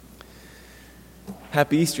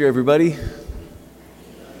Happy Easter, everybody.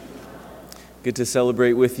 Good to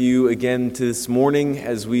celebrate with you again this morning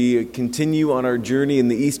as we continue on our journey in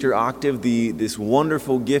the Easter octave, this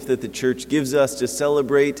wonderful gift that the church gives us to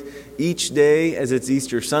celebrate each day as it's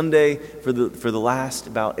Easter Sunday for the last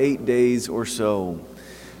about 8 days or so.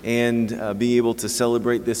 And be able to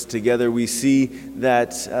celebrate this together. We see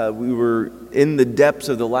that we were in the depths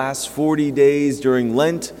of the last 40 days during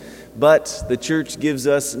Lent, but the church gives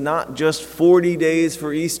us not just 40 days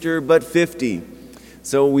for Easter, but 50.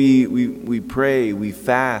 So we pray, we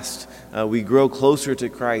fast, we grow closer to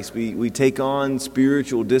Christ, we take on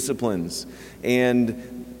spiritual disciplines,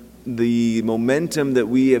 and the momentum that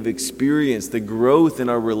we have experienced, the growth in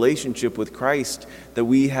our relationship with Christ that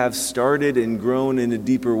we have started and grown in a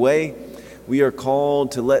deeper way, we are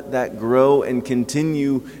called to let that grow and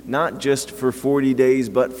continue not just for 40 days,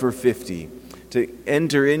 but for 50. To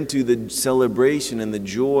enter into the celebration and the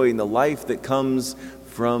joy and the life that comes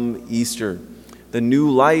from Easter. The new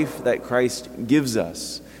life that Christ gives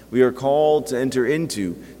us. We are called to enter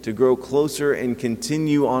into, to grow closer and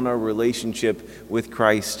continue on our relationship with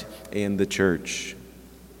Christ and the church.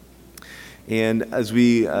 And as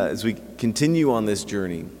we continue on this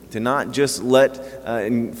journey, to not just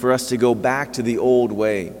and for us to go back to the old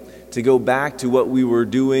way, to go back to what we were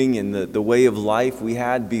doing and the way of life we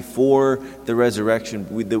had before the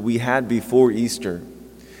resurrection, that we had before Easter.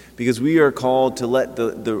 Because we are called to let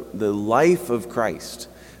the life of Christ,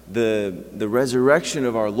 the resurrection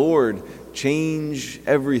of our Lord, change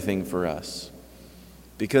everything for us.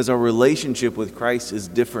 Because our relationship with Christ is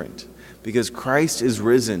different. Because Christ is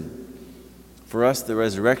risen. For us, the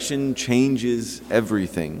resurrection changes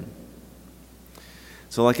everything.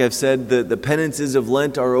 So like I've said, the penances of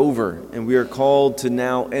Lent are over, and we are called to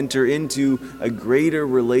now enter into a greater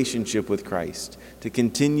relationship with Christ, to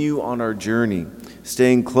continue on our journey,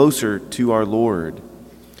 staying closer to our Lord.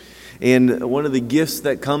 And one of the gifts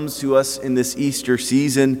that comes to us in this Easter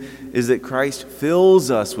season is that Christ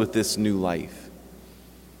fills us with this new life.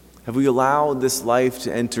 Have we allowed this life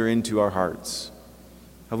to enter into our hearts?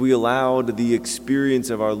 Have we allowed the experience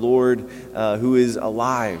of our Lord who is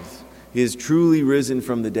alive? He is truly risen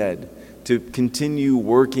from the dead to continue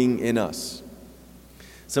working in us.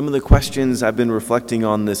 Some of the questions I've been reflecting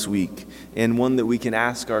on this week, and one that we can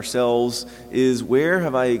ask ourselves is, where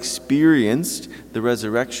have I experienced the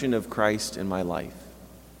resurrection of Christ in my life?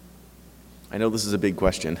 I know this is a big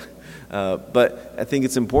question, but I think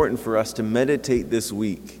it's important for us to meditate this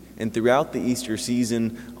week and throughout the Easter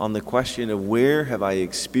season on the question of where have I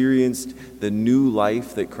experienced the new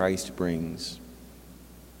life that Christ brings.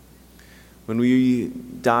 When we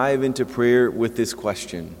dive into prayer with this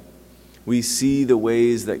question, we see the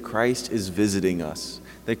ways that Christ is visiting us,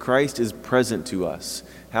 that Christ is present to us,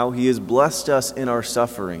 how He has blessed us in our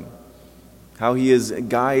suffering, how He has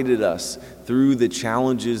guided us through the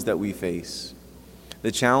challenges that we face,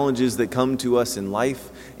 the challenges that come to us in life,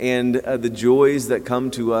 and the joys that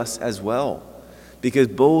come to us as well, because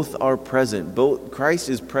both are present. Christ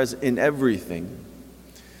is present in everything.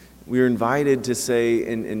 We are invited to say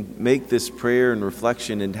and make this prayer and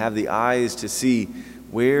reflection and have the eyes to see,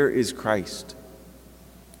 where is Christ?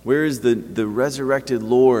 Where is the resurrected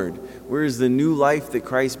Lord? Where is the new life that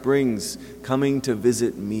Christ brings coming to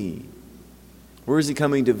visit me? Where is He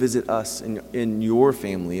coming to visit us in your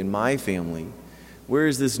family, in my family? Where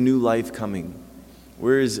is this new life coming?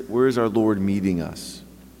 Where is our Lord meeting us?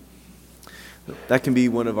 That can be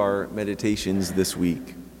one of our meditations this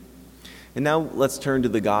week. And now let's turn to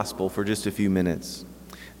the gospel for just a few minutes.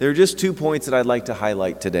 There are just 2 points that I'd like to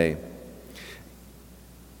highlight today.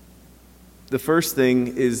 The first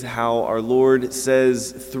thing is how our Lord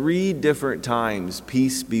says 3 different times,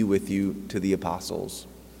 "Peace be with you," to the apostles.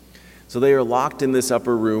 So they are locked in this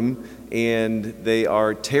upper room, and they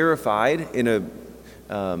are terrified in a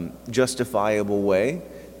justifiable way,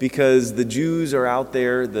 because the Jews are out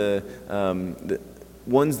there, the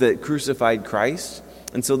ones that crucified Christ.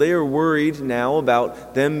 And so they are worried now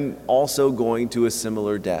about them also going to a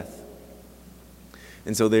similar death.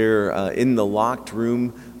 And so they're in the locked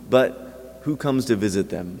room, but who comes to visit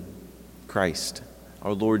them? Christ,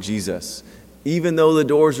 our Lord Jesus, even though the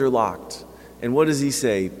doors are locked. And what does He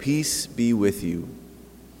say? "Peace be with you."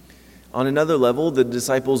 On another level, the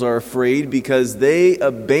disciples are afraid because they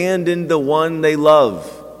abandoned the one they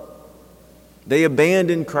love. They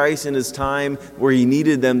abandoned Christ in His time where He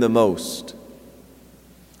needed them the most.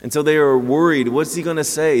 And so they are worried. What's He going to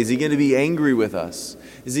say? Is He going to be angry with us?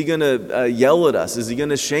 Is He going to yell at us? Is He going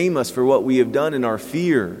to shame us for what we have done in our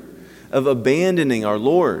fear of abandoning our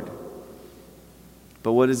Lord?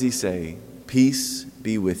 But what does He say? "Peace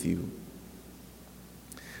be with you."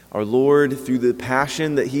 Our Lord, through the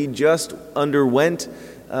passion that he just underwent,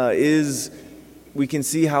 we can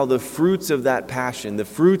see how the fruits of that passion, the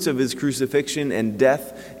fruits of his crucifixion and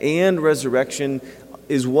death and resurrection,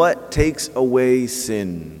 is what takes away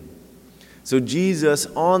sin. So Jesus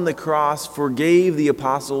on the cross forgave the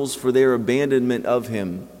apostles for their abandonment of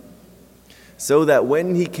him, so that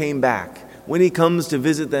when he came back, when he comes to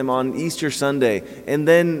visit them on Easter Sunday, and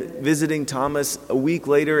then visiting Thomas a week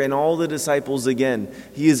later and all the disciples again,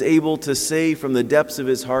 he is able to say from the depths of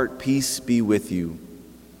his heart, "Peace be with you."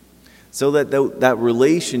 So that that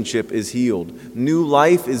relationship is healed. New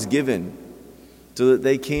life is given so that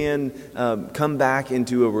they can come back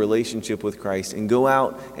into a relationship with Christ and go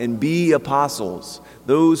out and be apostles,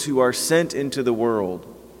 those who are sent into the world,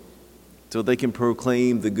 so they can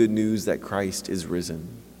proclaim the good news that Christ is risen.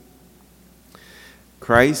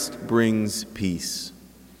 Christ brings peace,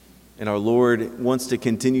 and our Lord wants to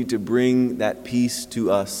continue to bring that peace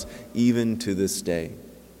to us even to this day.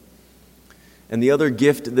 And the other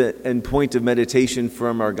gift and point of meditation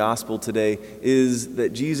from our gospel today is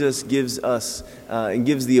that Jesus gives us and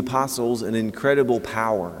gives the apostles an incredible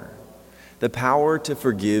power, the power to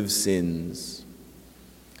forgive sins.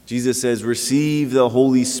 Jesus says, "Receive the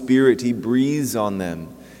Holy Spirit." He breathes on them,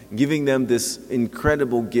 giving them this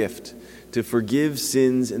incredible gift to forgive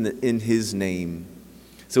sins in his name.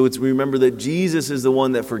 So remember that Jesus is the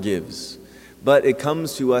one that forgives, but it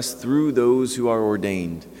comes to us through those who are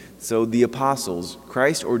ordained. So the apostles,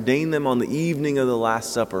 Christ ordained them on the evening of the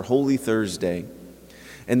Last Supper, Holy Thursday.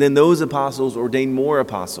 And then those apostles ordained more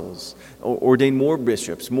apostles, ordained more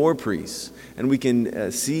bishops, more priests. And we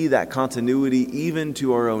can see that continuity even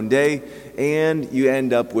to our own day, and you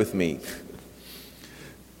end up with me.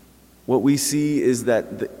 What we see is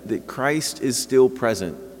that Christ is still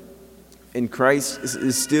present. And Christ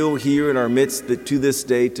is still here in our midst to this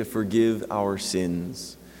day to forgive our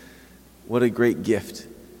sins. What a great gift.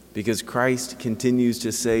 Because Christ continues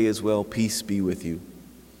to say as well, "Peace be with you.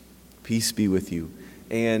 Peace be with you."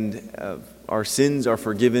 And our sins are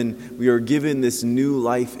forgiven. We are given this new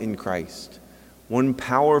life in Christ. One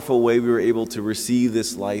powerful way we were able to receive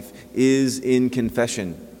this life is in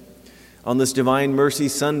confession. On this Divine Mercy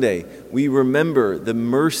Sunday, we remember the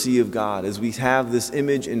mercy of God as we have this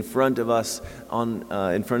image in front of us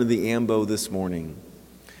in front of the ambo this morning,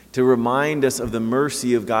 to remind us of the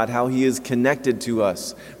mercy of God, how he is connected to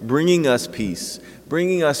us, bringing us peace,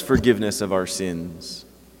 bringing us forgiveness of our sins.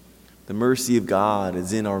 The mercy of God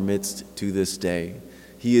is in our midst to this day.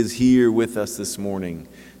 He is here with us this morning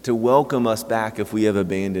to welcome us back if we have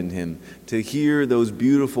abandoned him, to hear those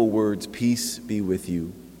beautiful words, "Peace be with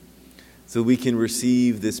you," so we can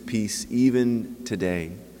receive this peace even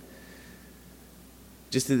today.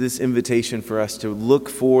 Just this invitation for us to look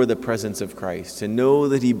for the presence of Christ, to know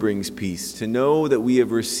that he brings peace, to know that we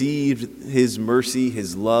have received his mercy,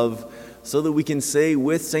 his love, so that we can say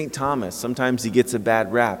with St. Thomas, sometimes he gets a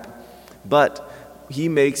bad rap, but he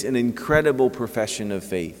makes an incredible profession of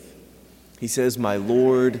faith. He says, "My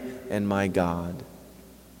Lord and my God."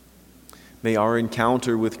 May our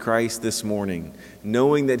encounter with Christ this morning,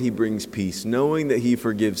 knowing that he brings peace, knowing that he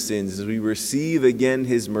forgives sins, as we receive again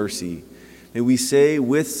his mercy, may we say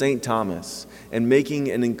with St. Thomas, and making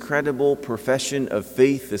an incredible profession of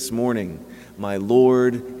faith this morning, "My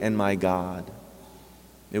Lord and my God."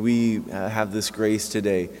 May we have this grace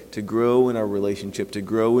today to grow in our relationship, to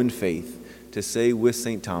grow in faith, to say with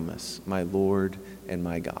St. Thomas, "My Lord and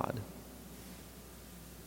my God."